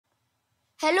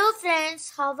Hello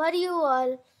friends, how are you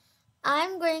all?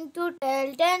 I'm going to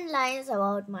tell 10 lines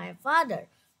about my father.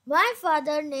 My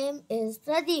father's name is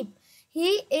Pradeep.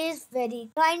 He is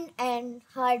very kind and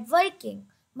hardworking.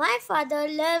 My father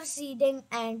loves reading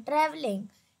and traveling.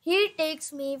 He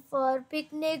takes me for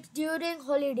picnics during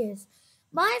holidays.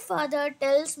 My father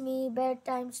tells me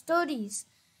bedtime stories.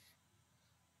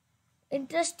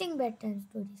 Interesting bedtime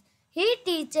stories. He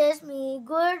teaches me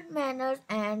good manners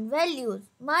and values.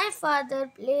 My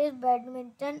father plays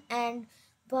badminton and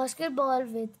basketball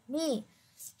with me.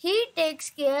 He takes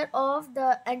care of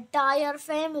the entire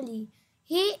family.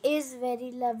 He is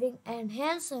very loving and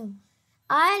handsome.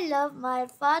 I love my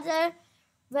father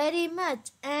very much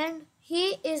and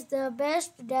he is the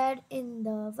best dad in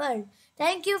the world.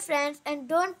 Thank you friends and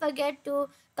don't forget to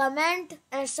comment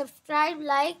and subscribe,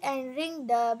 like and ring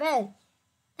the bell.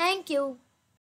 Thank you.